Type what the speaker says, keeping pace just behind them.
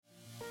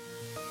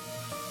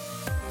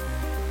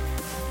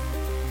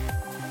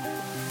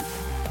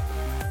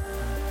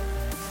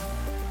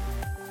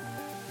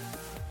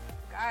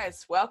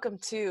guys, welcome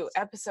to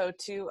episode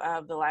 2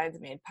 of the Lions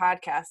Made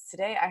podcast.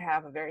 Today I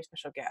have a very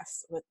special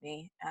guest with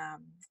me,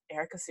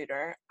 Erica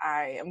Suter.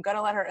 I am going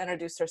to let her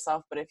introduce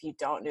herself, but if you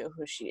don't know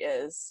who she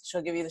is,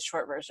 she'll give you the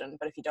short version,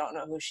 but if you don't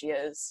know who she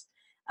is,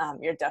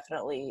 you're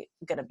definitely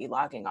going to be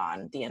logging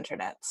on the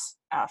internet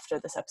after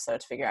this episode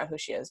to figure out who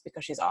she is,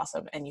 because she's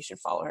awesome and you should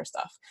follow her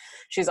stuff.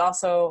 She's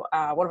also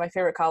one of my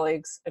favorite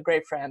colleagues, a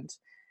great friend,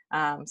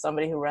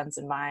 somebody who runs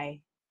in my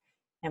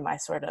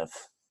sort of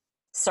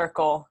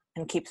circle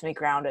and keeps me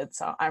grounded.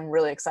 So I'm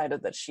really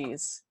excited that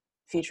she's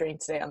featuring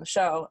today on the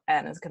show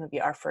and is going to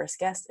be our first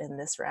guest in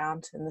this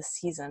round, in this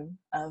season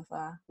of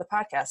the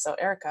podcast. So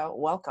Erica,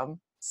 welcome.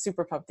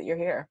 Super pumped that you're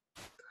here.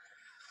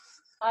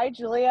 Hi,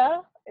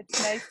 Julia.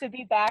 It's nice to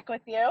be back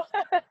with you.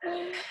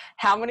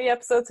 How many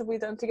episodes have we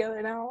done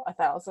together now?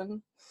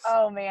 1,000?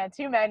 Oh man,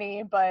 too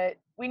many, but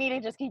we need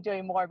to just keep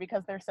doing more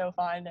because they're so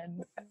fun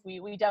and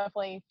we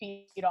definitely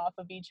feed off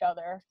of each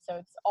other. So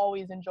it's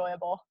always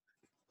enjoyable.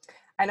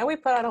 I know we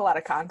put out a lot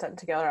of content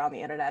together on the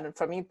internet, and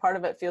for me, part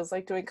of it feels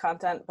like doing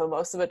content, but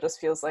most of it just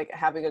feels like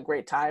having a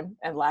great time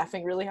and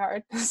laughing really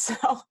hard. So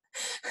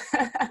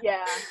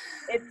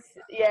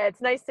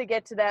it's nice to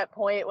get to that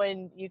point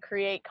when you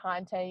create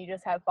content, you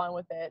just have fun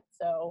with it.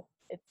 So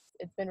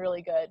it's been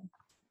really good.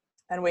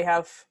 And we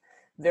have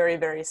very,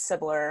 very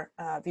similar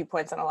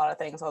viewpoints on a lot of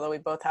things, although we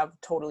both have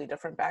totally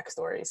different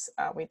backstories.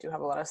 We do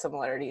have a lot of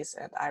similarities,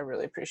 and I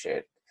really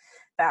appreciate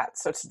that.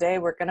 So today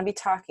we're going to be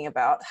talking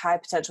about high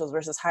potentials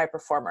versus high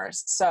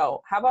performers.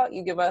 So how about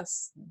you give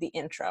us the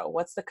intro?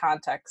 What's the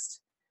context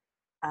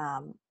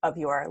of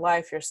your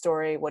life, your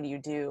story? What do you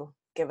do?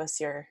 Give us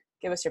your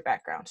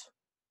background.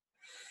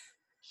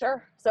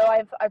 Sure. So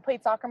I've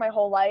played soccer my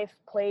whole life,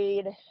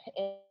 played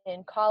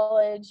in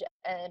college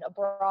and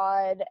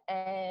abroad,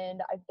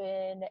 and I've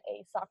been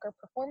a soccer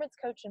performance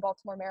coach in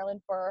Baltimore,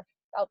 Maryland for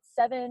about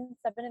seven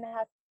and a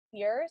half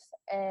years.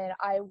 And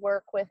I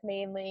work with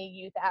mainly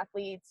youth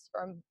athletes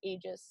from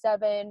ages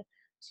 7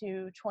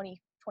 to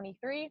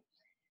 23.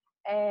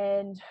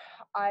 And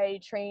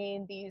I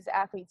train these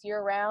athletes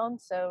year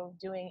round. So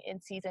doing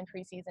in-season,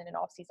 preseason, and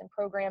off-season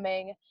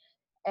programming.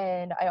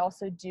 And I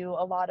also do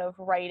a lot of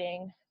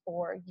writing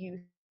for youth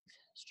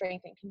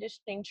strength and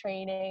conditioning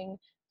training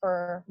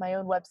for my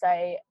own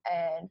website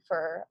and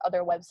for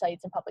other websites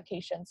and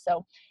publications.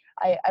 So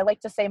I like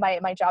to say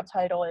my job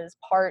title is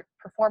part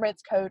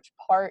performance coach,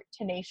 part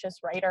tenacious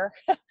writer.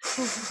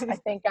 I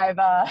think I've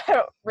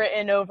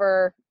written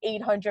over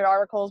 800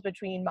 articles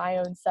between my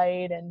own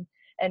site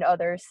and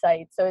other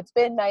sites. So it's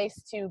been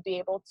nice to be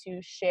able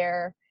to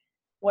share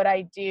what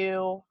I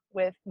do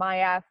with my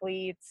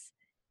athletes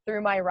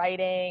through my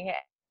writing.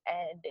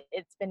 And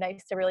it's been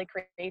nice to really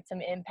create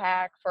some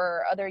impact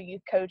for other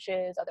youth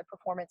coaches, other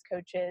performance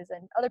coaches,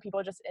 and other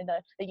people just in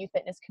the youth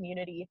fitness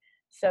community.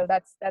 So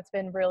that's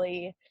been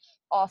really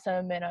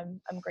awesome, and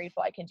I'm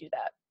grateful I can do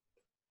that.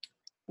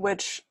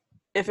 Which,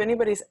 if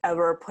anybody's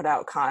ever put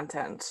out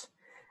content,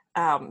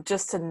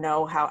 just to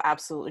know how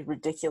absolutely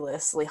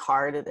ridiculously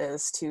hard it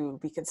is to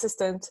be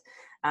consistent,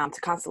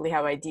 to constantly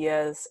have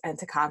ideas, and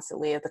to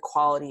constantly at the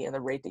quality and the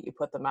rate that you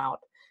put them out.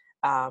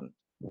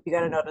 You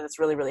got to know that it's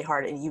really, really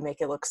hard, and you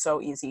make it look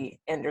so easy,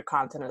 and your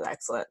content is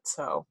excellent.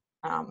 So,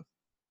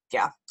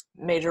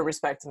 major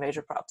respect and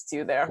major props to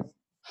you there.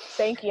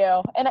 Thank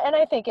you. And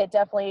I think it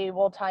definitely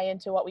will tie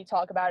into what we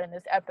talk about in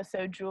this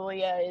episode,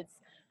 Julia, is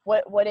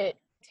what it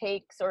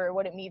takes or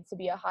what it needs to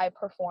be a high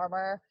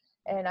performer.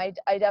 And I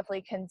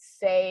definitely can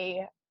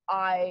say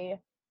I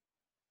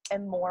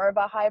am more of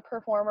a high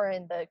performer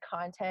in the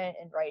content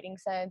and writing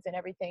sense and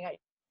everything I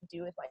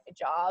do with my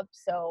job.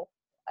 So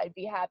I'd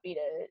be happy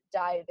to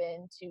dive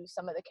into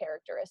some of the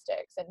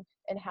characteristics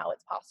and how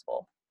it's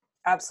possible.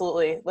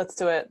 Absolutely. Let's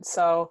do it.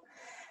 So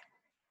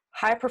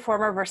high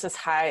performer versus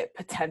high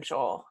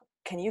potential.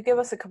 Can you give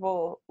us a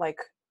couple,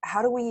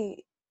 how do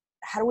we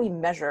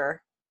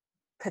measure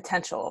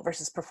potential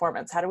versus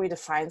performance? How do we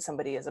define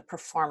somebody as a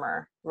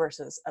performer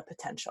versus a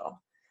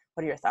potential?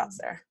 What are your thoughts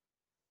there?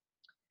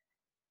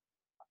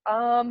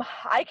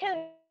 I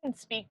can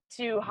speak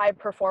to high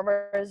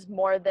performers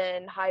more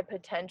than high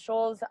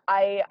potentials.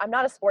 I'm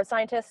not a sports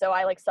scientist, so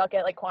I suck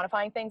at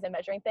quantifying things and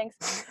measuring things.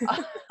 Just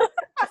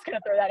gonna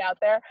throw that out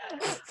there.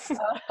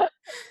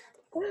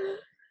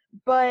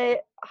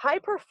 But high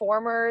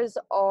performers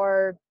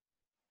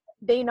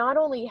they not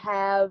only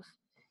have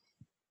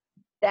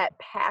that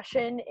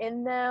passion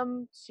in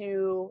them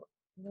to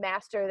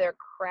master their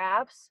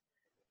crafts,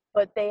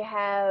 but they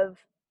have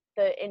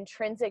the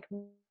intrinsic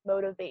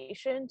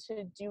motivation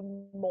to do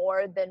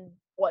more than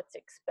what's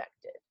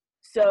expected.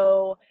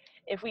 So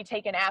if we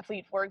take an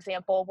athlete, for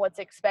example, what's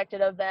expected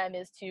of them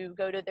is to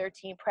go to their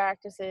team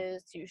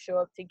practices, to show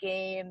up to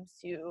games,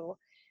 to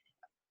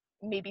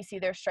maybe see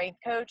their strength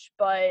coach,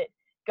 but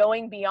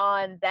going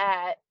beyond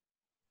that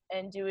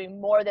and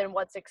doing more than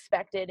what's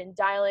expected and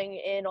dialing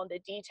in on the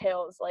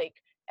details like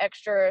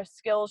extra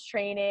skills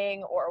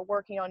training or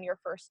working on your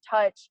first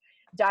touch,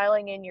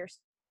 dialing in your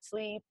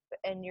sleep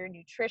and your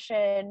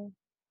nutrition,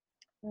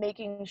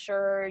 making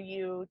sure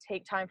you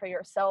take time for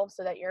yourself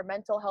so that your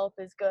mental health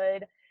is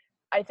good.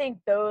 I think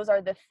those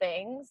are the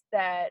things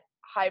that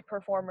high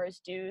performers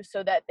do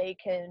so that they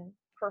can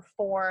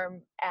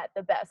perform at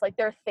the best. Like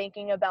they're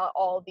thinking about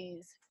all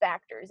these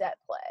factors at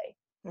play.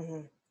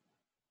 Mm-hmm.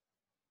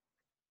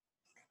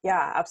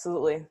 Yeah,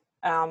 absolutely.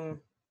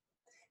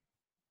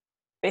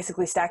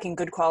 Basically stacking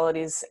good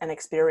qualities and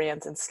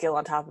experience and skill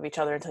on top of each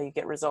other until you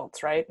get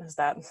results, right?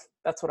 That's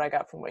what I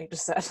got from what you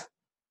just said.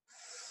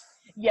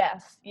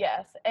 Yes,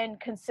 yes, and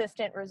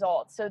consistent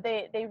results. So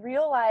they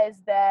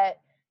realize that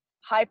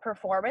high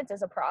performance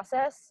is a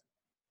process.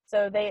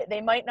 So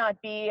they might not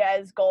be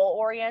as goal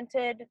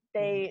oriented.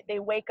 They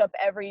wake up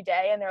every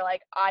day and they're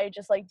like, I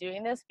just like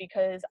doing this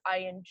because I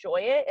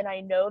enjoy it, and I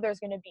know there's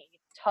going to be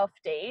tough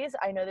days.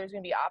 I know there's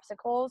going to be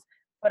obstacles,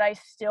 but I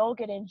still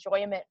get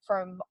enjoyment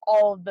from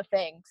all of the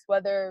things,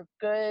 whether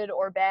good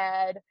or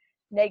bad,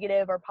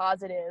 negative or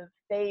positive.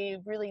 They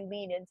really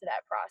lean into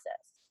that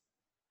process.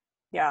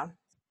 Yeah.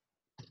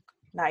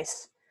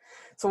 Nice.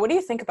 So what do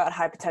you think about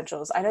high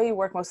potentials? I know you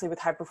work mostly with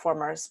high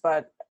performers,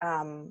 but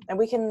and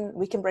we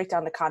can break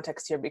down the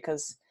context here,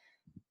 because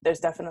there's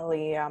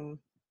definitely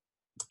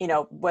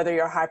whether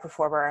you're a high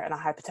performer and a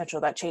high potential,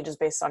 that changes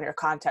based on your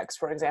context.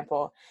 For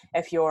example,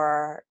 if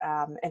you're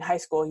in high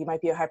school, you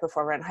might be a high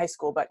performer in high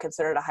school, but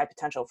considered a high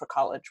potential for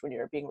college when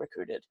you're being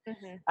recruited.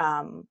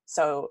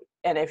 So,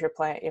 and if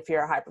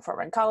you're a high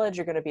performer in college,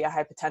 you're going to be a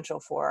high potential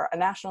for a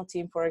national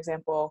team, for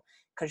example,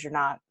 because you're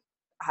not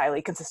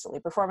highly consistently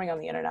performing on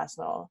the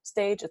international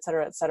stage, et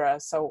cetera, et cetera.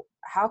 So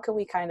how can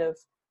we kind of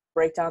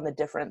break down the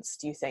difference,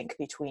 do you think,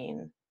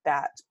 between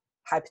that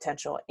high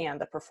potential and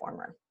the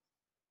performer?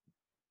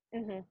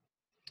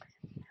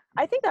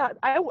 I think that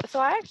I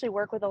actually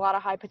work with a lot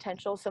of high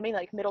potential, so many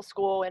like middle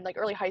school and like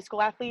early high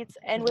school athletes,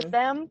 and with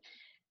them,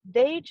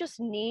 they just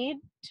need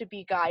to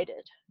be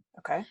guided.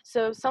 Okay.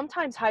 So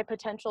sometimes high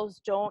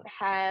potentials don't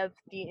have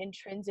the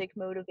intrinsic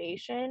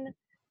motivation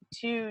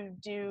to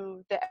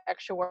do the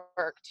extra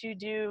work, to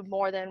do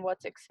more than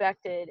what's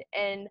expected.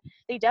 And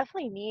they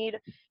definitely need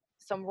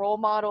some role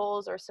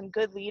models or some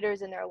good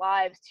leaders in their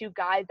lives to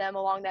guide them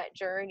along that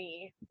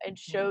journey and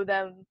show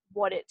them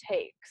what it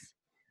takes.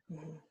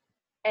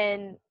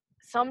 And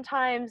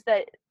sometimes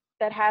that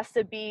has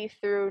to be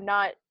through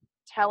not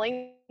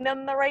telling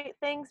them the right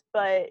things,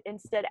 but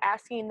instead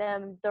asking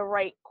them the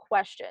right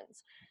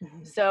questions.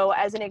 So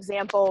as an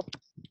example,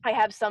 I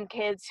have some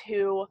kids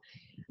who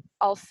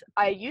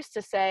I used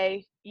to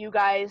say, you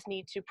guys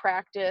need to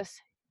practice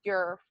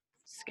your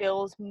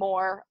skills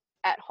more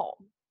at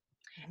home.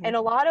 And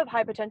a lot of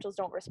high potentials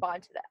don't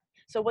respond to that.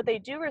 So what they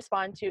do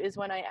respond to is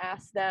when I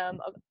ask them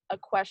a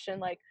question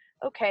like,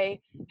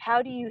 okay,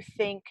 how do you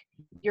think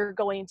you're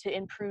going to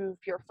improve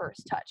your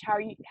first touch? How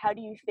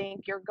do you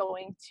think you're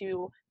going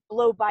to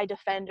blow by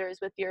defenders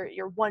with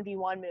your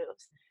 1v1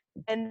 moves?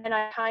 And then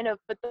I kind of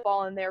put the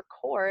ball in their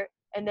court,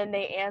 and then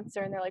they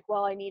answer and they're like,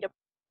 well, I need to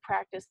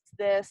practice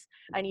this.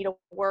 I need to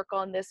work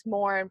on this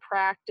more in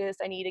practice.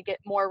 I need to get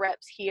more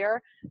reps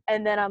here.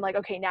 And then I'm like,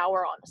 okay, now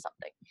we're on to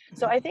something.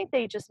 So I think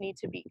they just need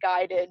to be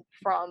guided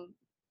from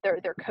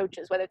their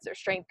coaches, whether it's their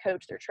strength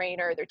coach, their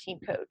trainer, their team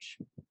coach.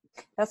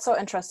 That's so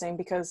interesting,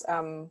 because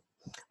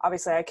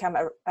obviously I come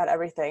at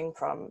everything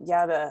from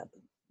the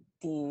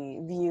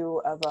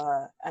view of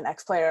an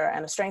ex-player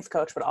and a strength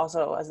coach, but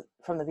also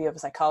from the view of a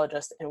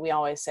psychologist. And we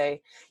always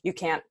say you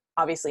can't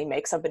obviously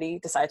make somebody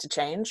decide to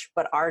change,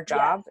 but our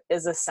job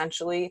is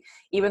essentially,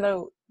 even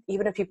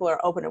if people are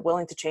open and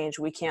willing to change,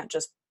 we can't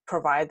just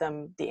provide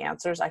them the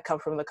answers. I come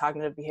from the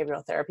cognitive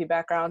behavioral therapy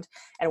background,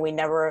 and we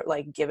never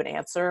like give an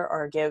answer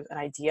or give an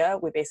idea.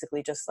 We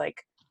basically just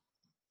like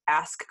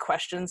ask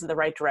questions in the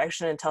right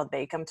direction until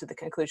they come to the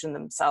conclusion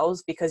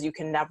themselves, because you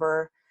can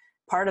never,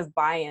 part of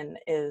buy-in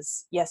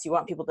is, yes, you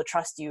want people to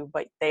trust you,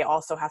 but they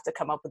also have to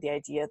come up with the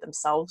idea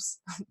themselves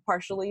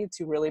partially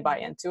to really buy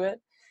into it.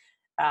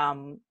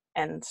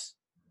 And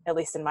at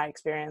least in my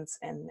experience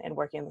and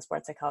working in the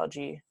sports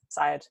psychology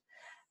side.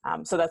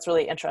 So that's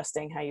really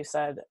interesting how you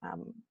said,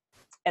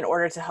 in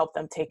order to help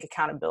them take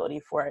accountability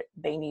for it,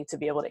 they need to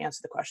be able to answer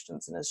the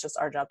questions, and it's just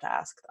our job to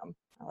ask them.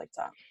 I like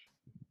that.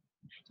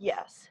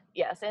 Yes.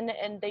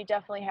 And they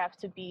definitely have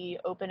to be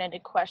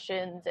open-ended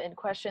questions, and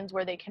questions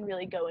where they can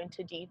really go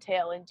into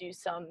detail and do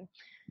some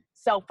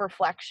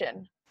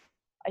self-reflection.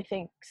 I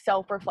think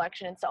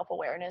self-reflection and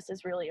self-awareness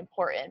is really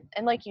important.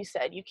 And like you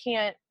said, you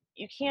can't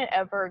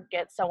ever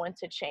get someone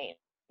to change.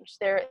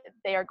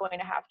 They are going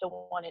to have to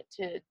want it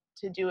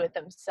to do it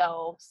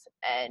themselves,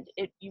 and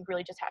you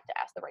really just have to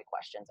ask the right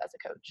questions as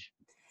a coach.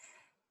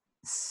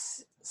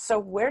 So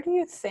where do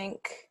you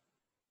think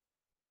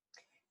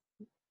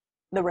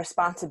the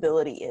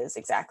responsibility is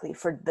exactly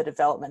for the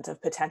development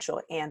of potential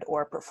and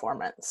or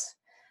performance?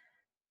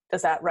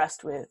 Does that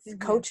rest with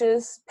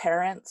coaches,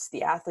 parents,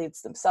 the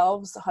athletes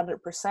themselves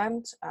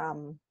 100%?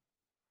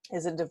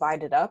 Is it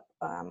divided up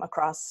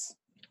across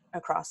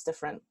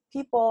different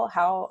people?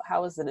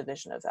 How is the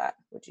division of that,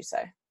 would you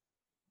say?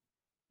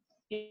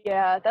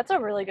 Yeah, that's a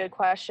really good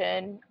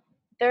question.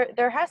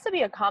 There has to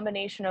be a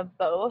combination of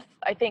both.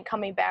 I think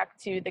coming back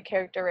to the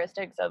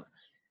characteristics of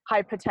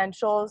high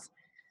potentials,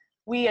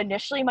 we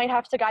initially might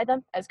have to guide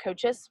them as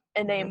coaches,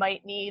 and they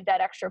might need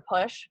that extra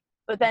push,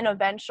 but then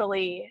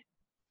eventually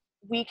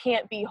we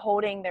can't be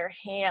holding their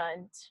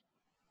hand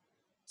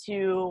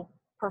to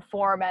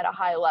perform at a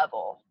high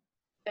level.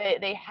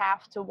 They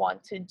have to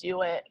want to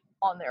do it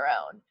on their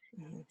own.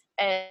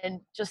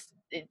 And just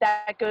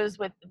that goes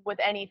with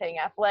anything,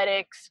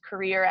 athletics,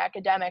 career,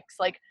 academics.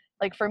 Like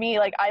for me,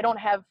 like I don't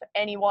have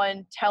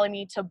anyone telling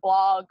me to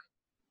blog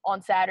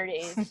on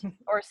Saturdays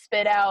or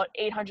spit out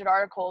 800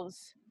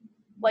 articles.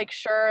 Like,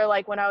 sure,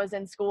 like when I was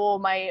in school,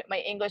 my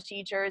English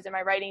teachers and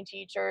my writing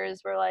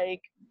teachers were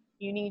like,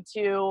 you need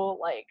to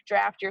like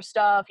draft your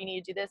stuff, you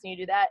need to do this and you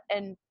do that.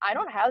 And I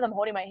don't have them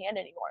holding my hand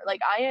anymore.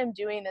 Like I am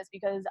doing this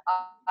because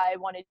I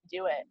want to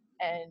do it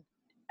and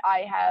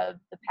I have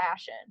the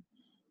passion.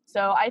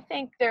 So I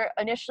think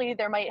initially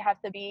there might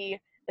have to be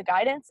the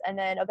guidance, and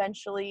then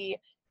eventually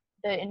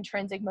the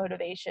intrinsic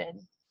motivation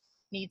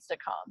needs to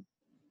come.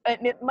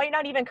 It might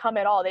not even come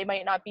at all. They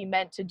might not be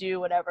meant to do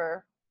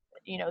whatever,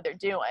 they're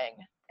doing,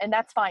 and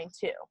that's fine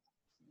too.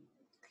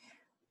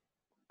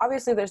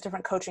 Obviously there's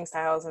different coaching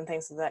styles and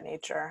things of that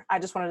nature. I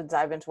just wanted to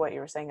dive into what you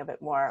were saying a bit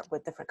more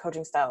with different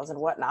coaching styles and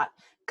whatnot.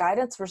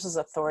 Guidance versus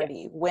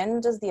authority. Yeah. When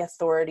does the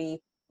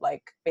authority,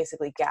 like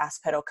basically gas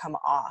pedal, come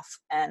off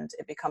and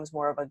it becomes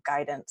more of a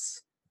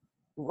guidance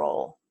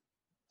role?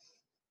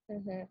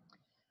 Mm-hmm.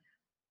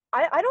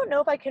 I don't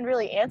know if I can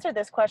really answer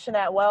this question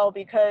that well,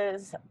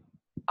 because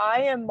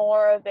I am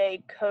more of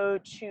a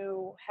coach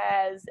who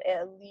has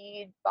a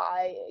lead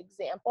by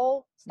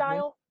example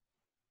style,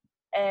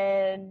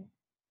 and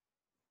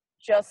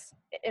just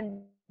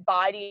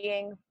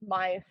embodying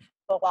my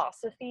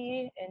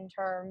philosophy in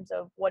terms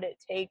of what it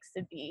takes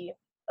to be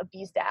a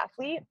beast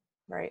athlete.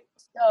 Right.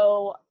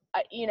 So,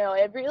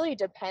 it really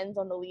depends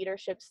on the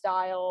leadership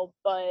style,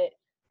 but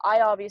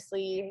I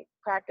obviously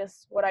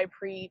practice what I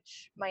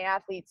preach. My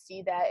athletes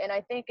see that, and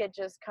I think it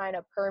just kind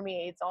of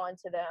permeates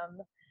onto them.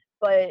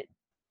 But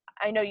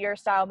I know your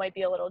style might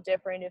be a little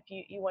different if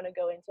you want to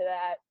go into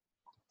that.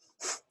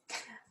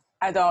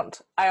 I don't.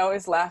 I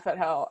always laugh at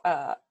how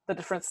the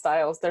different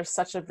styles, there's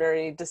such a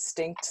very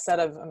distinct set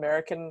of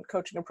American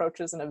coaching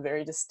approaches and a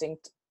very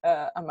distinct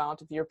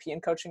amount of European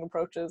coaching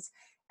approaches.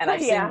 And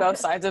I've seen both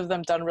sides of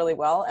them done really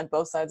well and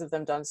both sides of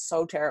them done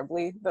so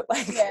terribly that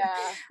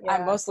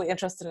I'm mostly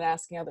interested in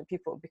asking other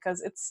people,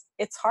 because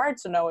it's hard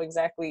to know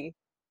exactly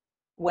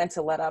when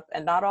to let up.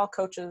 And not all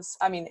coaches,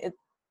 I mean,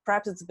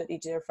 perhaps it's a bit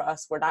easier for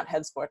us. We're not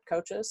head sport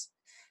coaches.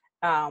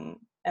 And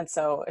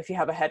so if you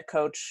have a head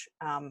coach,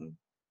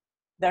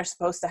 they're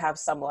supposed to have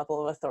some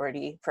level of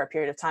authority for a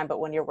period of time. But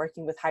when you're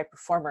working with high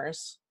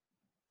performers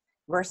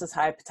versus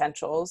high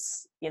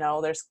potentials,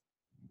 there's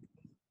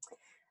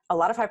a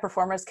lot of high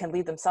performers can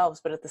lead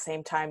themselves, but at the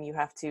same time, you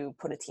have to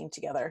put a team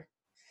together.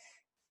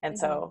 And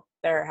so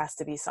there has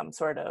to be some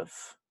sort of,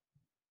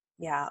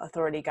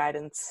 authority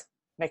guidance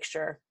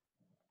mixture.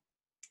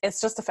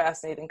 It's just a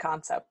fascinating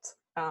concept.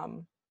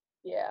 Well,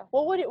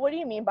 what do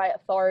you mean by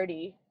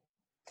authority?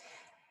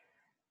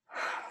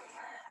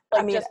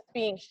 Like, I mean, just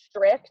being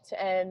strict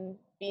and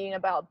being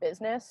about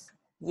business?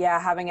 Yeah,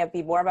 having it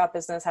be more about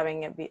business,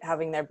 having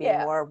there be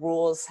more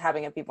rules,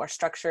 having it be more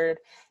structured.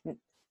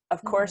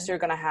 Of course, you're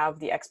going to have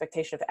the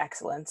expectation of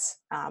excellence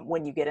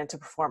when you get into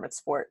performance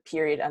sport,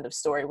 period, end of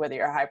story, whether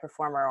you're a high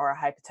performer or a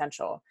high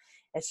potential.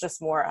 It's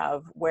just more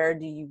of where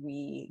do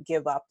we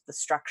give up the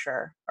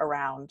structure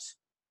around,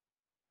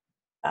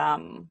 how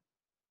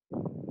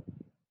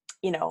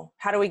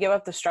do we give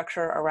up the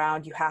structure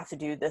around you have to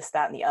do this,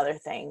 that, and the other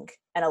thing,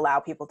 and allow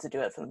people to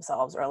do it for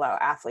themselves, or allow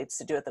athletes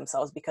to do it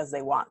themselves because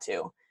they want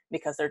to,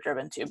 because they're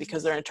driven to,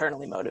 because they're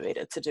internally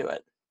motivated to do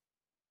it.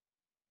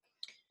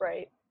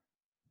 Right.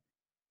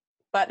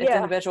 But it's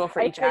individual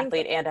for each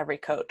athlete and every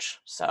coach.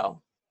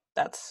 So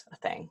that's a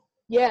thing.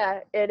 Yeah,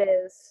 it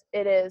is.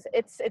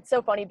 It's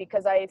so funny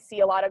because I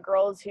see a lot of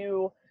girls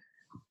who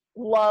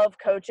love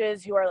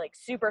coaches who are like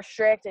super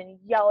strict and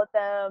yell at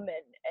them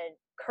and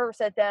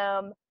curse at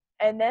them.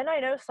 And then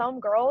I know some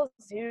girls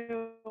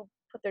who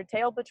put their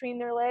tail between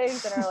their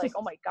legs and are like,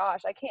 oh my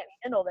gosh, I can't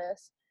handle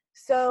this.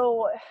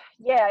 So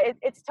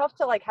it's tough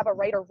to like have a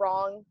right or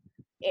wrong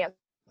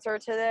answer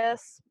to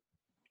this.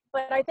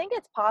 But I think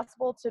it's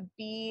possible to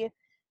be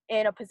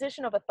in a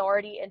position of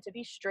authority and to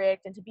be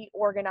strict and to be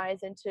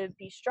organized and to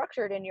be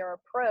structured in your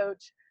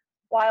approach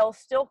while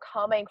still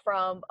coming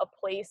from a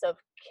place of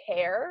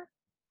care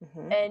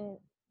and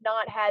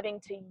not having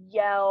to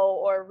yell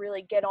or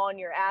really get on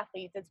your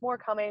athletes. It's more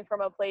coming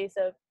from a place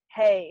of,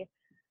 hey,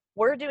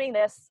 we're doing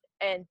this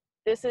and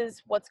this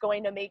is what's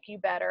going to make you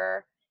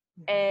better.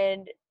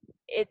 And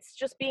it's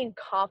just being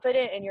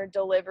confident in your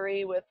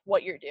delivery with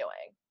what you're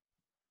doing.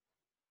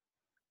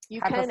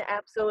 You can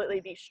absolutely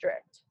be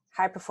strict.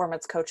 High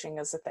performance coaching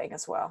is a thing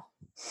as well.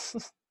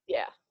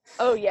 Yeah.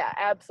 Oh yeah,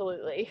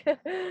 absolutely.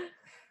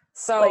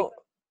 So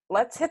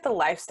let's hit the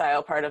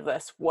lifestyle part of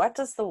this. What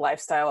does the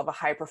lifestyle of a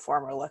high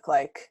performer look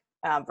like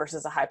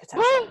versus a high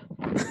potential?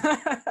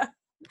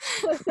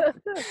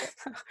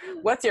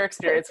 What's your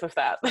experience with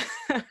that?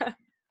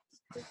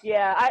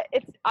 Yeah,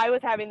 I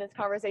was having this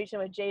conversation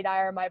with Jay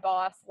Dyer, my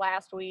boss,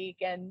 last week,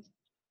 and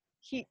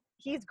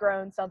he's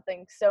grown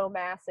something so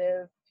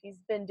massive. He's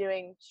been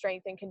doing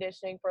strength and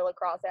conditioning for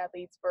lacrosse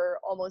athletes for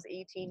almost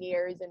 18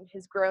 years and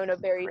has grown a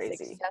very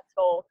Crazy.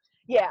 successful,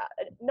 yeah,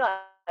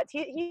 nuts.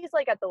 He's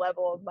like at the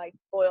level of Mike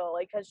Boyle,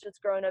 like has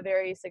just grown a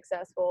very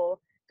successful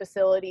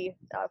facility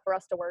for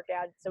us to work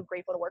at. So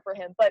grateful to work for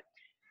him. But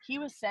he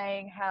was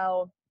saying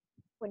how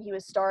when he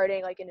was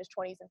starting, like in his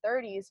 20s and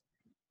 30s,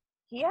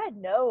 he had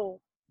no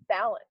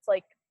balance.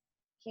 Like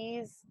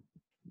he's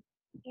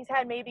he's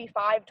had maybe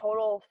 5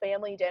 total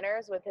family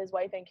dinners with his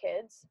wife and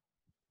kids,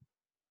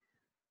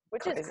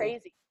 which is Crazy.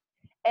 crazy.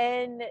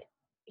 And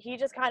he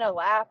just kind of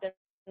laughed and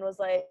was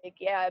like,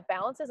 yeah,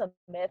 balance is a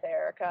myth,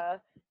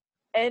 Erica.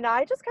 And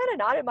I just kind of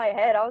nodded my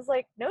head. I was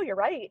like, no, you're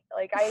right.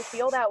 Like, I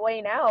feel that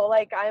way now.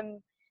 Like, I'm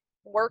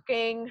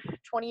working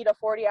 20 to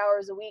 40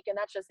 hours a week, and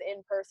that's just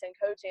in-person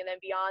coaching. And then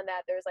beyond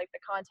that, there's like the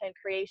content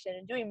creation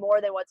and doing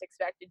more than what's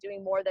expected,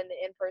 doing more than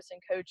the in-person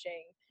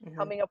coaching,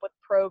 coming up with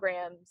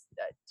programs,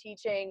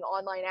 teaching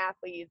online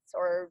athletes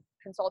or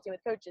consulting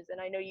with coaches.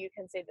 And I know you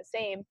can say the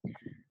same.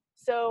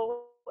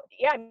 So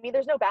yeah, I mean,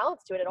 there's no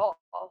balance to it at all.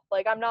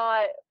 Like, I'm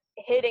not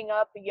hitting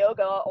up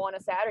yoga on a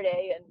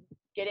Saturday and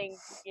getting,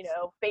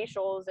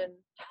 facials and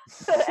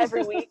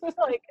every week.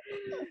 Like,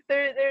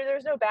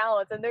 there's no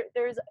balance. And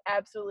there's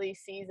absolutely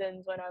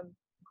seasons when I'm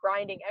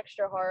grinding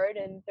extra hard,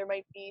 and there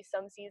might be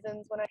some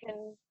seasons when I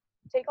can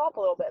take off a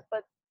little bit,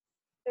 but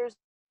there's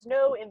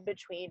no in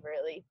between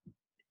really.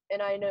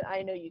 And I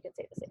know you can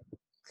say the same.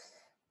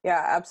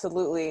 Yeah,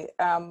 absolutely.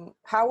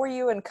 How were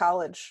you in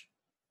college?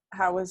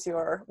 How was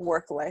your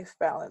work-life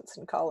balance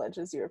in college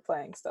as you were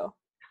playing still?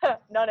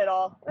 None at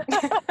all.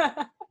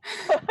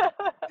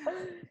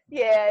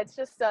 Yeah, it's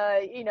just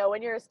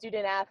when you're a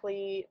student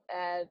athlete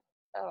at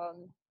a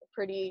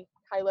pretty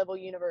high level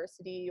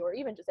university, or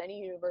even just any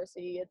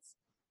university,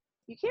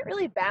 you can't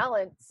really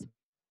balance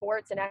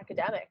sports and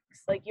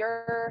academics. Like,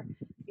 you're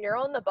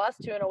on the bus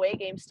to an away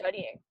game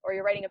studying, or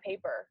you're writing a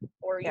paper,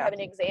 or you Yeah. have an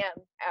exam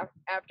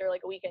after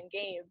like a weekend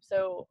game.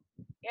 So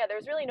yeah,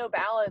 there's really no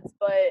balance.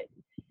 But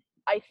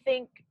I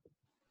think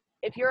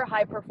if you're a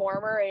high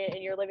performer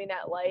and you're living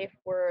that life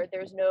where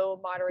there's no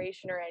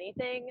moderation or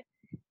anything,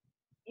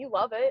 you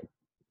love it.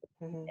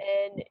 Mm-hmm.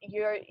 And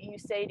you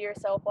say to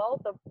yourself, well,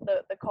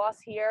 the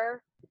costs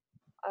here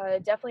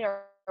definitely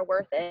are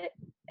worth it,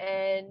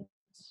 and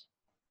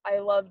I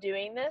love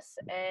doing this.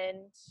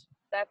 And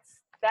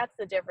that's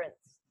the difference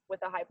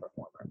with a high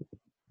performer.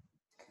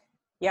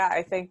 Yeah,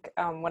 I think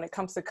when it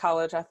comes to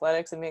college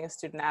athletics and being a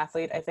student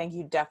athlete, I think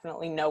you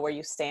definitely know where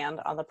you stand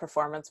on the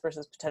performance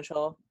versus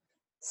potential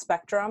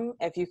spectrum.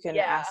 If you can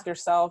Yeah. ask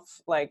yourself,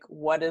 like,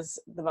 what is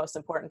the most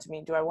important to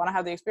me? Do I want to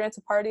have the experience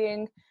of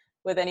partying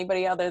with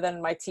anybody other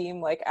than my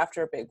team, like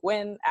after a big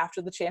win,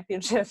 after the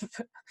championship,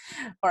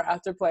 or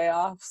after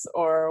playoffs,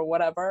 or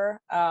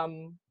whatever?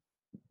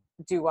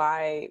 Do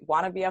I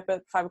want to be up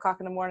at 5 o'clock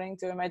in the morning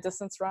doing my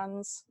distance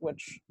runs,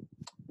 which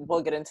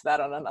we'll get into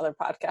that on another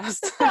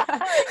podcast.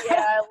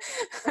 Yeah.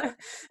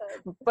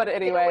 But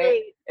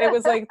anyway, it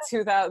was like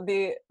 2000,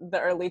 the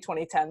early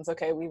 2010s.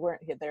 Okay, we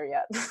weren't there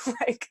yet.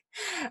 Like,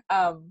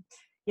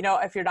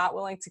 if you're not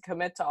willing to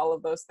commit to all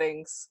of those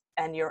things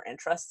and you're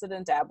interested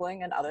in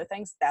dabbling in other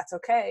things, that's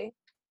okay.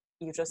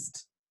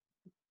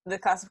 The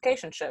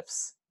classification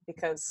shifts,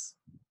 because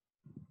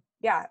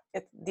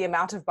the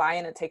amount of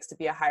buy-in it takes to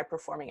be a high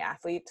performing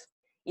athlete,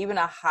 even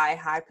a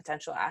high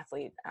potential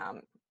athlete,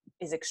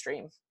 is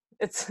extreme.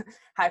 It's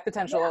high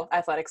potential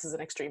athletics is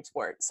an extreme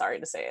sport. Sorry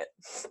to say it.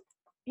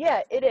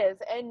 Yeah, it is.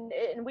 And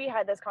we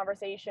had this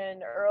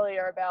conversation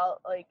earlier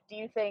about, like, do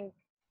you think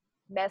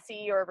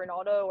Messi or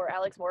Ronaldo or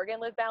Alex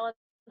Morgan live balanced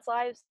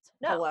lives?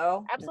 No.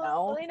 Hello?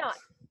 Absolutely No. not.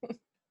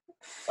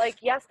 Like,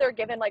 yes, they're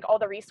given like all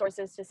the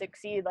resources to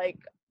succeed, like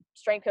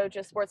strength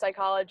coaches, sports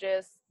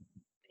psychologists,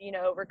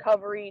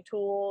 recovery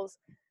tools,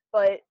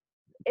 but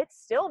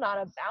it's still not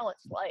a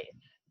balanced life.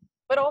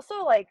 But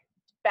also, like,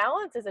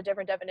 balance is a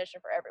different definition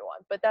for everyone,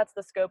 but that's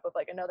the scope of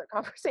like another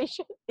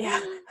conversation.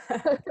 Yeah.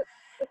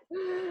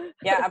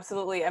 Yeah,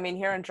 absolutely. I mean,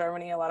 here in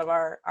Germany, a lot of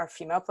our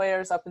female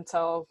players, up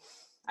until,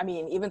 I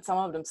mean, even some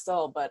of them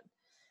still, but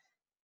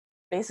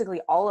basically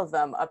all of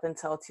them up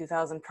until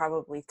 2000,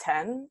 probably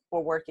 10,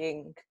 were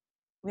working.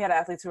 We had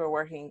athletes who were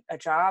working a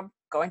job,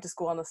 going to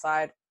school on the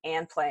side,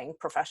 and playing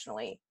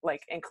professionally,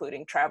 like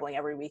including traveling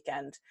every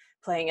weekend,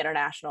 playing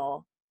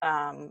international,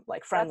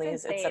 like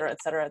friendlies, et cetera,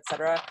 et cetera, et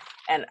cetera.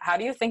 And how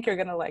do you think you're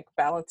going to like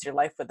balance your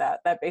life with that?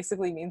 That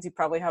basically means you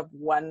probably have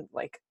one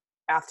like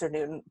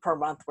afternoon per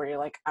month where you're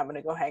like, I'm going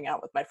to go hang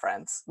out with my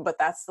friends. But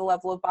that's the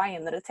level of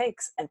buy-in that it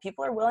takes. And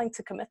people are willing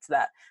to commit to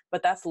that.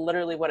 But that's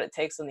literally what it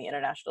takes on the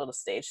international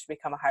stage to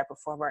become a high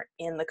performer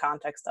in the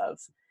context of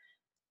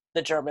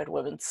the German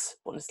women's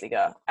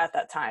Bundesliga at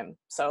that time.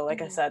 So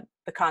like I said,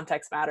 the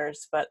context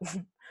matters, but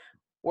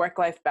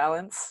work-life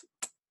balance,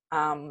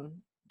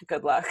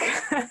 good luck.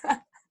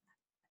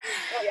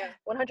 Oh yeah,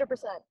 100%.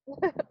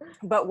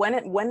 But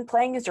when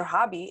playing is your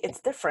hobby, it's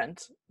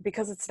different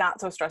because it's not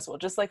so stressful.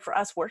 Just like for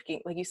us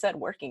working, like you said,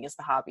 working is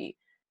the hobby.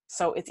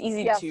 So it's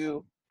easy Yes.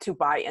 to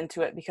buy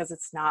into it because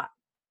it's not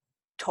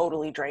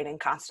totally draining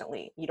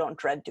constantly. You don't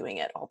dread doing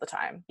it all the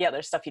time. Yeah,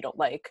 there's stuff you don't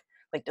like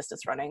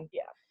distance running.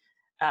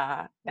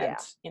 Yeah. And,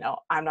 Yeah.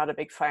 I'm not a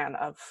big fan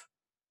of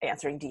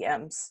answering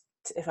DMs.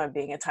 If I'm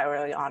being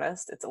entirely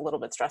honest, it's a little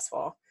bit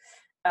stressful.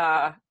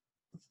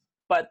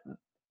 But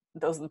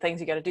those are the things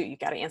you got to do. You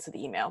got to answer the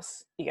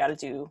emails. You got to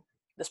do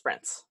the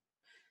sprints.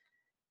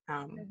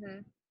 Hmm.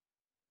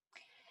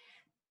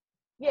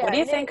 What Yeah. do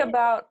you And think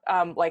about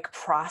like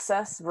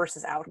process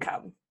versus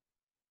outcome?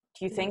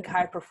 Do you think mhm.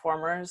 high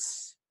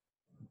performers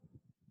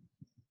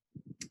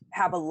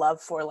have a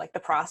love for like the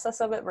process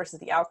of it versus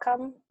the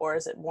outcome, or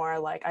is it more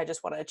like I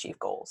just want to achieve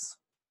goals?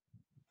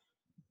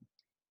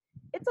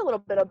 It's a little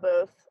bit of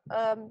both.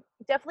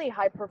 Definitely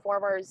high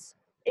performers,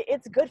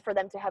 it's good for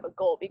them to have a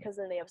goal because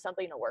then they have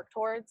something to work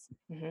towards.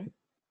 Mm-hmm.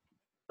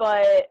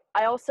 But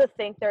I also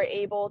think they're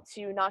able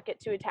to not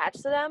get too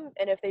attached to them.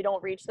 And if they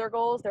don't reach their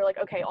goals, they're like,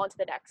 okay, on to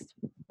the next.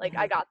 Like,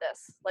 Mm-hmm. I got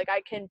this. Like,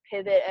 I can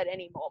pivot at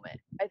any moment.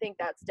 I think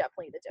that's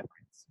definitely the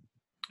difference.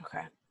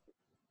 Okay.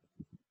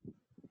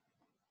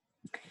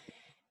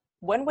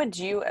 When would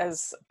you,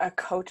 as a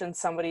coach and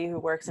somebody who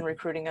works in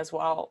recruiting as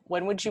well,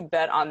 when would you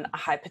bet on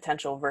high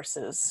potential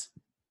versus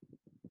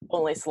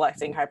only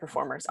selecting high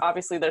performers?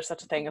 Obviously, there's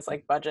such a thing as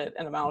like budget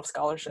and amount of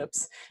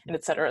scholarships and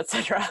et cetera, et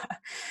cetera.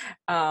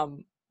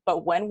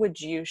 But when would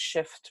you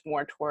shift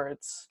more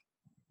towards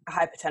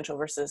high potential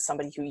versus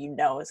somebody who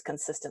is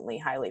consistently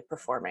highly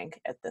performing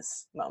at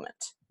this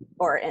moment,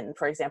 or in,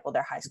 for example,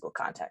 their high school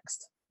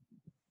context?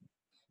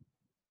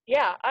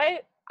 Yeah,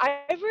 I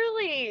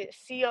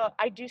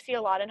do see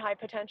a lot in high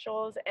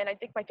potentials, and I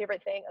think my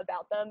favorite thing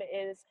about them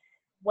is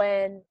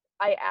when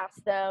I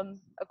ask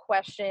them a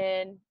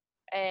question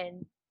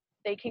and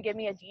they can give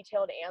me a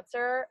detailed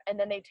answer, and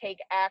then they take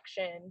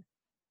action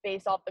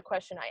based off the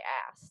question I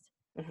asked.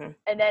 Mm-hmm.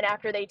 And then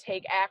after they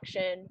take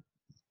action,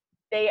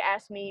 they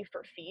ask me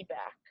for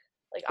feedback.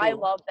 Like, I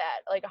Ooh, love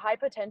that. Like, high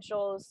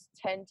potentials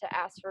tend to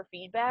ask for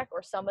feedback,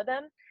 or some of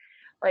them,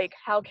 like,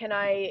 how can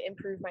I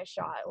improve my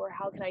shot, or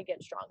how can I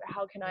get stronger,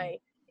 how can I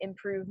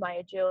improve my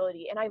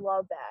agility? And I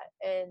love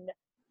that. And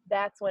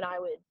that's when I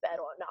would bet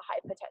on a high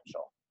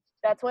potential.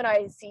 That's when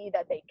I see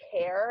that they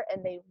care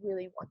and they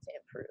really want to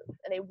improve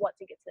and they want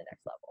to get to the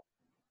next level.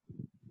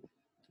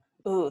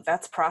 ooh,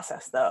 that's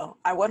process though.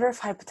 I wonder if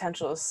high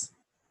potentials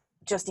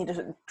just need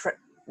to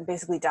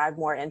basically dive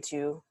more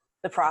into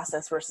the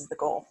process versus the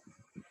goal,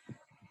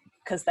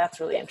 because that's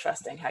really Yeah.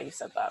 interesting how you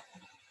said that.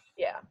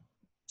 Yeah.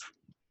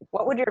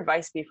 What would your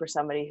advice be for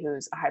somebody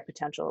who's a high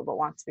potential but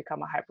wants to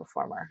become a high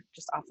performer,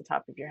 just off the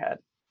top of your head?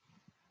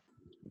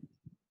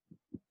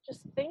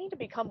 Just, they need to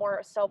become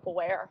more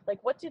self-aware.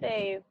 Like, what do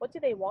they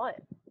want?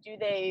 Do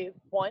they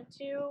want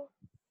to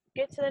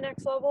get to the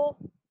next level?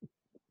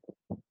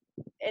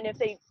 And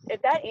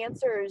if that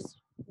answer is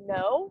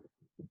no,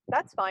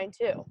 that's fine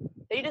too.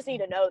 They just need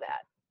to know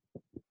that.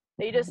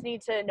 They just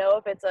need to know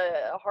if it's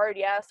a hard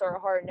yes or a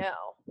hard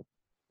no.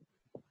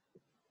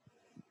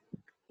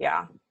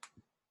 Yeah.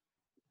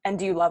 And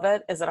do you love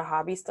it? Is it a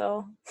hobby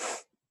still?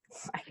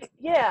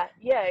 Yeah,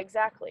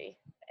 exactly.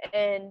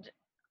 And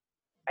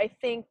I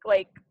think,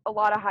 like, a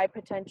lot of high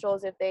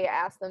potentials, if they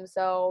ask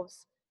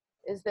themselves,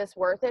 is this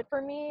worth it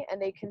for me? And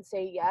they can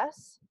say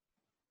yes.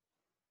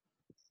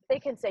 If they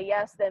can say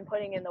yes, then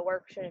putting in the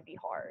work shouldn't be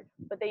hard.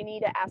 But they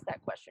need to ask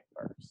that question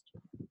first.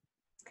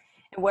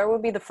 And where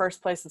would be the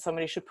first place that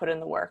somebody should put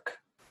in the work?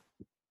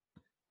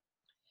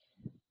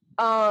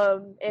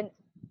 And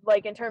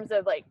like, in terms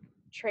of like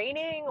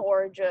training,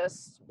 or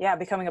just Yeah,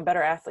 becoming a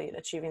better athlete,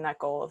 achieving that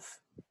goal of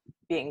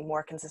being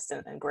more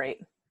consistent and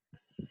great.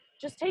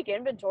 take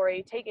inventory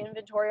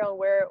on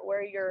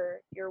where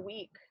you're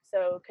weak.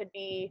 So it could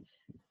be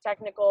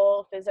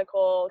technical,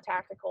 physical,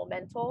 tactical,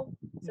 mental.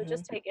 So Mm-hmm.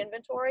 just take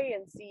inventory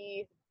and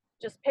see,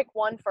 just pick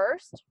one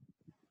first.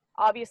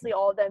 Obviously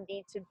all of them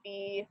need to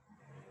be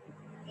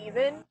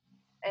even,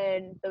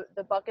 and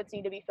the buckets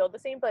need to be filled the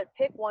same, but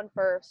pick one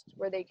first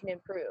where they can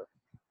improve,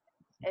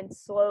 and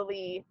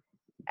slowly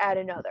add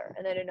another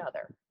and then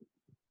another.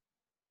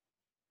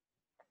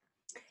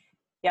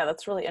 Yeah,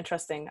 that's really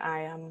interesting.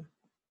 I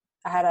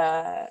had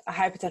a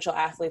high potential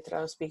athlete that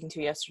I was speaking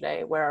to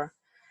yesterday, where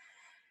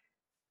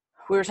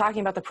we were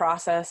talking about the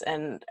process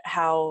and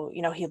how,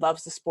 he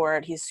loves the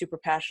sport, he's super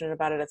passionate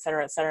about it, et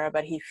cetera,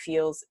 but he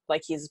feels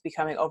like he's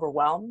becoming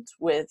overwhelmed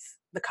with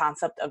the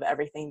concept of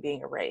everything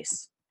being a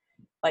race.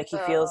 Like, he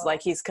feels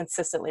like he's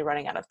consistently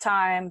running out of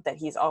time, that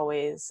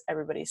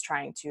everybody's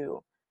trying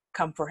to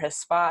come for his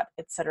spot,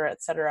 et cetera,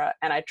 et cetera.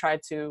 And I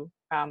tried to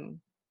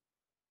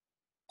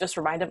just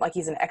remind him, like,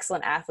 he's an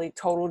excellent athlete,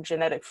 total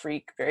genetic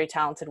freak, very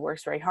talented,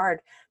 works very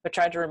hard, but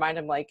tried to remind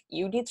him, like,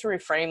 you need to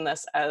reframe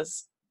this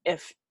as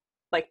if,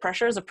 like,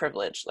 pressure is a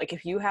privilege. Like,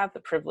 if you have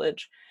the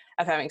privilege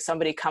of having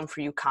somebody come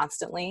for you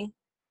constantly,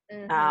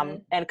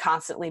 and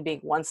constantly being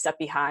one step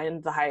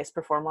behind the highest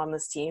performer on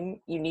this team,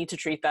 you need to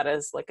treat that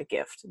as like a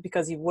gift,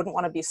 because you wouldn't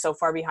want to be so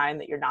far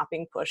behind that you're not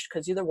being pushed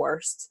because you're the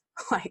worst.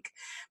 Like,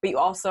 but you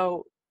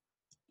also,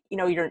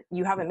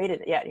 you haven't made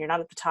it yet. You're not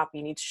at the top.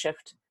 You need to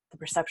shift the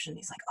perception.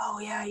 He's like, oh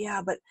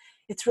yeah, but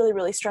it's really,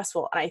 really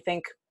stressful. And I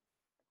think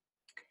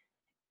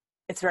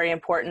it's very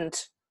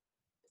important,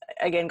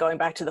 again, going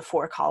back to the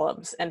 4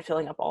 columns and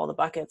filling up all the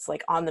buckets,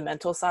 like on the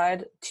mental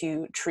side,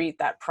 to treat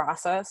that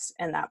process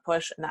and that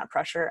push and that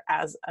pressure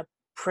as a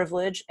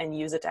privilege and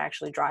use it to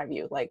actually drive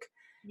you. Like,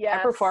 high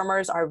Yes.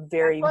 performers are That's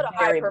very, what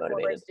high very performers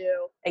motivated.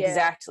 do. Yeah.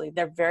 Exactly.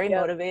 They're very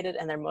Yep. motivated,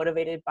 and they're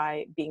motivated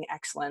by being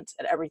excellent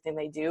at everything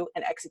they do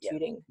and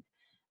executing.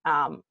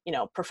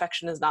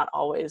 Perfection is not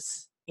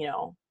always,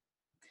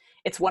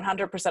 it's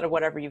 100% of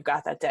whatever you've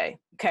got that day.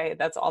 Okay.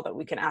 That's all that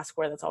we can ask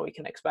for. That's all we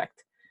can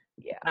expect.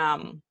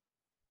 Yeah.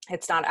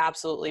 It's not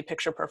absolutely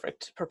picture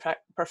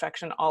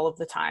perfection all of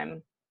the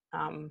time.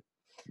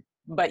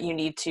 But you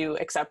need to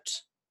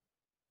accept,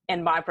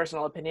 in my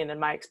personal opinion, in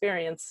my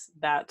experience,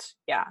 that,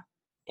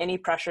 any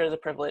pressure is a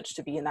privilege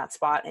to be in that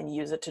spot and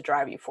use it to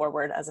drive you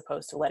forward as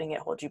opposed to letting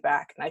it hold you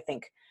back. And I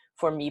think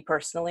for me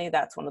personally,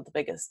 that's one of the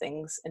biggest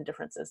things and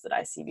differences that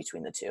I see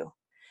between the two.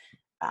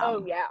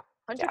 Oh yeah,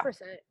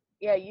 100%.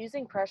 Yeah,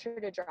 using pressure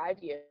to drive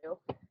you.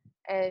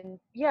 And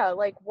yeah,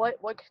 like what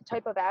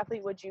type of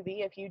athlete would you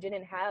be if you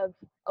didn't have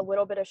a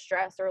little bit of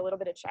stress or a little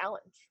bit of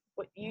challenge?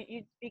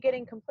 You'd be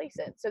getting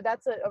complacent. So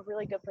that's a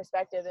really good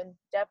perspective, and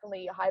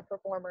definitely high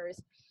performers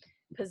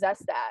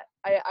possess that.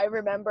 I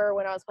remember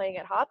when I was playing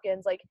at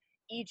Hopkins, like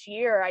each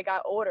year I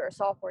got older,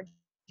 sophomore,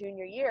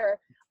 junior year,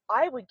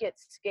 I would get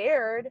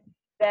scared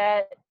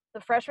that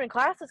the freshman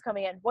class is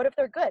coming in. What if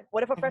they're good?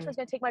 What if a freshman's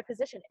going to take my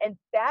position? And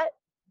that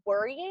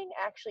worrying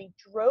actually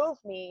drove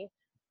me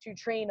to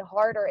train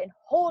harder and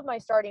hold my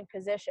starting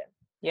position.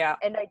 Yeah.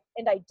 And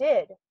I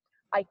did.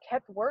 I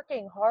kept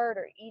working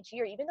harder each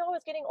year, even though I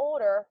was getting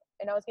older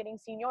and I was getting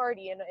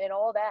seniority and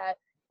all that,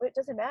 but it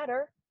doesn't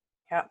matter.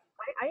 Yeah.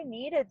 I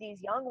needed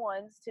these young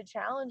ones to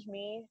challenge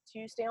me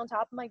to stay on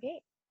top of my game.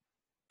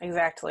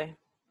 Exactly.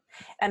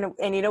 And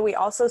we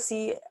also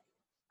see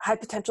high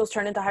potentials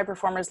turn into high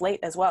performers late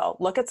as well.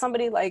 Look at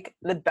somebody like,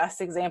 the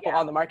best example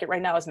on the market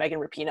right now is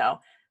Megan Rapinoe.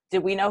 Did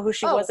we know who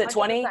she was at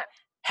 20? 100%.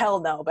 Hell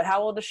no. But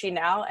how old is she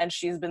now? And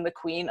she's been the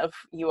queen of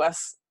the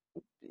US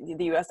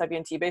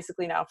WNT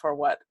basically now for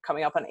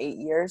coming up on 8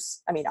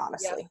 years. I mean,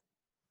 honestly,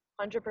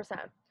 100%.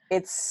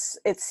 It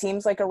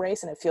seems like a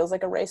race and it feels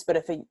like a race, but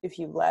if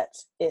you let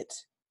it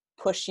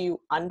push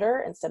you under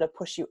instead of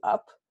push you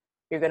up,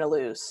 you're going to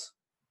lose.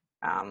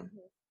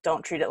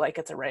 Don't treat it like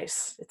it's a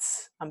race.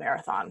 It's a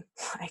marathon.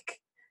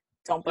 Like,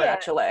 don't burn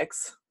out your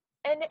legs.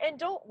 And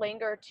don't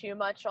linger too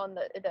much on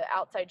the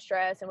outside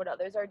stress and what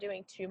others are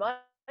doing too much.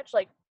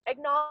 Like,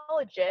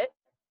 acknowledge it,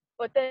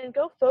 but then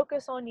go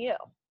focus on you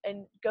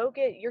and go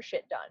get your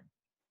shit done.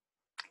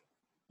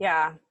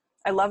 Yeah.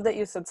 I love that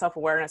you said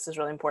self-awareness is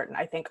really important.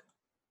 I think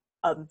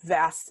a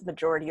vast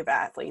majority of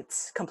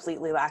athletes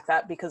completely lack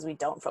that because we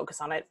don't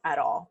focus on it at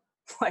all.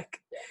 Like,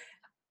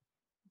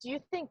 do you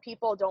think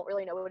people don't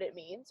really know what it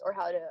means or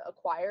how to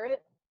acquire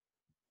it?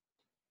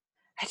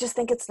 I just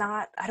think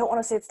I don't want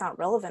to say it's not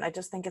relevant. I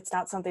just think it's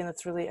not something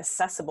that's really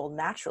accessible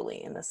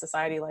naturally in this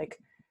society. Like,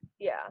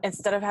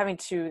 instead of having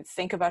to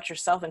think about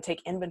yourself and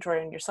take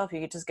inventory on yourself,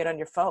 you could just get on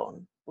your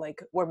phone.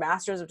 Like, we're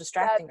masters of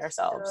distracting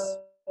ourselves.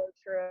 So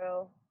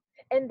true.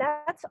 And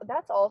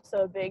that's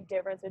also a big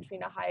difference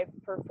between a high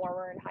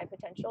performer and high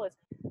potential is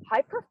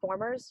high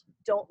performers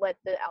don't let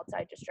the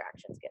outside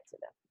distractions get to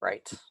them.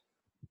 Right.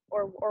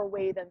 Or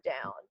weigh them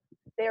down.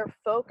 They're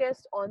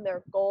focused on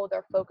their goal.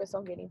 They're focused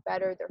on getting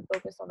better. They're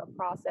focused on the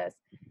process.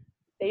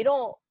 They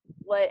don't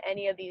let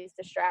any of these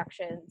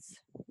distractions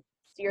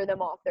steer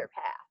them off their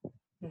path.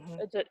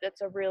 Mm-hmm.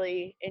 It's a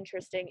really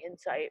interesting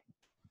insight.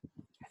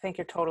 I think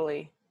you're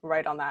totally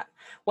right on that.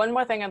 One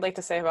more thing I'd like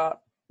to say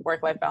about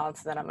work-life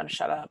balance, and then I'm going to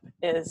shut up,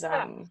 is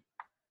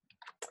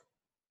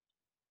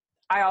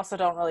I also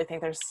don't really think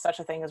there's such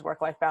a thing as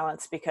work-life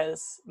balance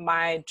because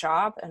my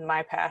job and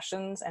my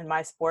passions and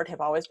my sport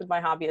have always been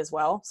my hobby as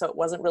well. So it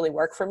wasn't really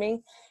work for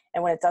me.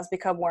 And when it does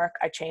become work,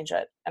 I change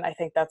it. And I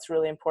think that's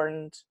really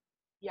important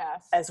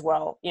as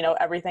well.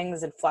 Everything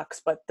is in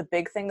flux, but the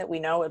big thing that we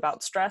know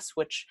about stress,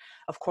 which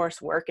of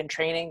course work and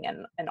training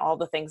and all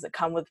the things that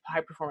come with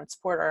high performance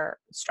sport are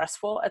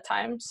stressful at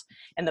times.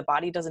 And the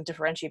body doesn't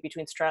differentiate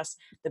between stress.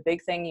 The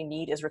big thing you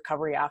need is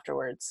recovery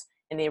afterwards.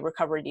 And the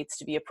recovery needs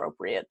to be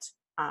appropriate.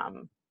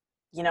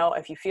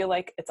 If you feel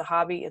like it's a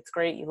hobby, it's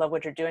great, you love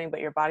what you're doing, but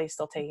your body's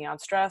still taking on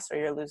stress or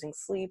you're losing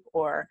sleep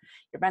or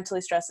you're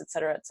mentally stressed, et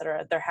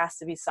cetera, there has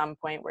to be some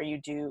point where you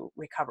do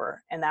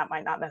recover. And that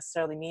might not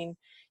necessarily mean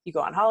you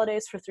go on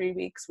holidays for 3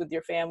 weeks with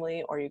your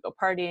family or you go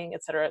partying,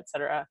 et cetera, et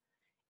cetera.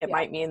 It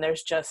might mean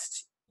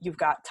you've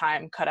got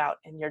time cut out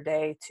in your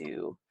day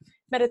to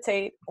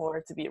meditate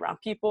or to be around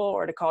people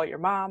or to call your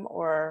mom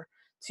or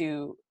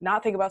to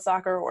not think about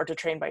soccer or to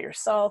train by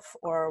yourself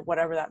or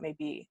whatever that may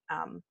be.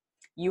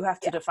 You have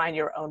to define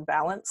your own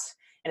balance,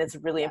 and it's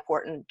really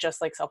important, just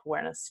like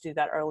self-awareness, to do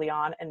that early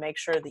on and make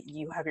sure that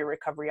you have your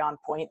recovery on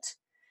point,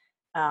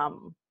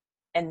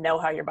 and know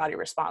how your body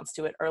responds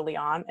to it early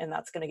on. And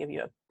that's going to give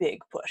you a big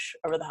push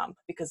over the hump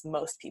because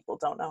most people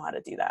don't know how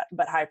to do that,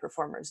 but high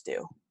performers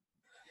do.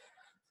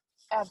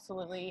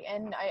 Absolutely.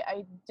 And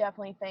I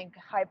definitely think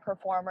high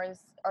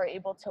performers are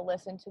able to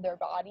listen to their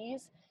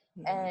bodies,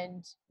 Mm-hmm.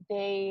 and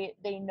they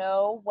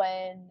know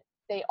when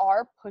they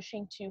are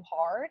pushing too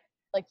hard.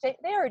 Like they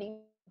already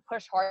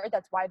push hard,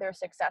 that's why they're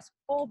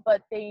successful,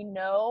 but they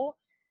know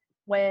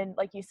when,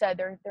 like you said,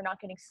 they're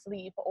not getting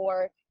sleep,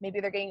 or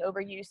maybe they're getting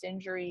overuse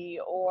injury,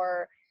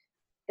 or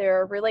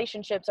their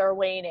relationships are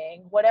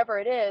waning, whatever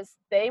it is,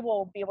 they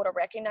will be able to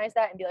recognize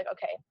that and be like,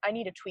 okay, I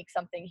need to tweak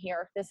something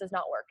here. This is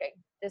not working.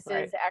 This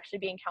Right. is actually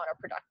being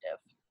counterproductive.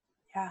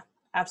 Yeah,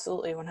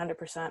 absolutely.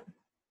 100%.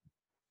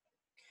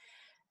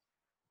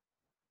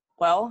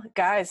 Well,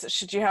 guys,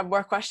 should you have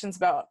more questions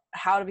about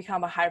how to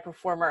become a high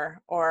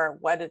performer or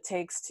what it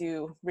takes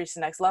to reach the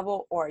next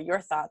level, or your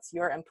thoughts,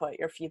 your input,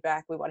 your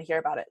feedback, we want to hear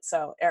about it.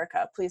 So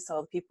Erica, please tell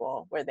the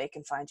people where they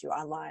can find you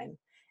online.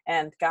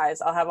 And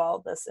guys, I'll have all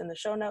of this in the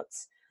show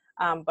notes.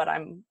 But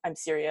I'm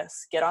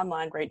serious. Get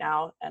online right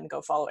now and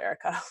go follow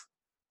Erica.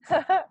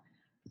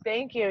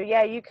 Thank you.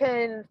 Yeah, you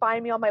can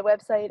find me on my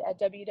website at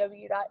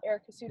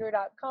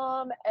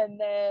www.ericasuter.com, and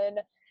then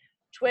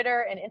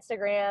Twitter and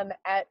Instagram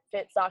at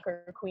Fit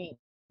Soccer Queen.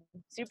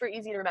 Super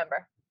easy to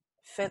remember.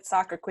 Fit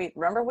Soccer Queen.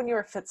 Remember when you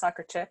were Fit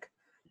Soccer Chick?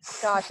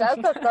 Gosh, that's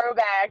a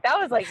throwback. That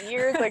was like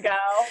years ago.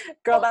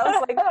 Girl, that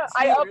was like 2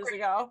 I years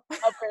ago.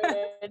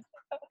 upgraded.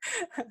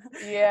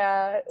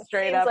 Yeah, it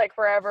Straight seems up. like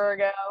forever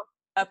ago.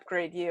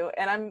 Upgrade you.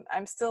 And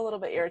I'm still a little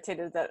bit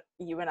irritated that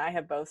you and I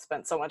have both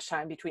spent so much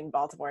time between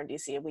Baltimore and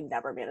DC and we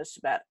never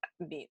managed to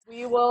meet.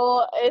 We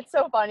will. It's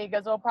so funny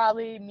because we'll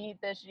probably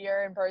meet this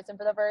year in person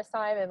for the first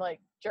time in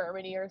like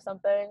Germany or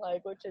something,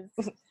 like, which is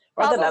Or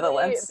probably, the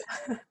Netherlands.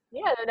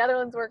 yeah, the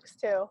Netherlands works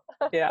too.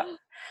 Yeah.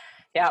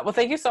 Well,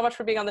 thank you so much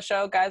for being on the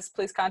show, guys.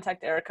 Please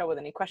contact Erica with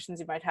any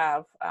questions you might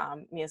have,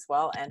 me as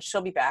well, and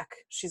she'll be back.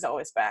 She's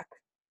always back.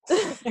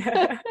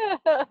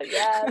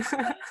 Yes.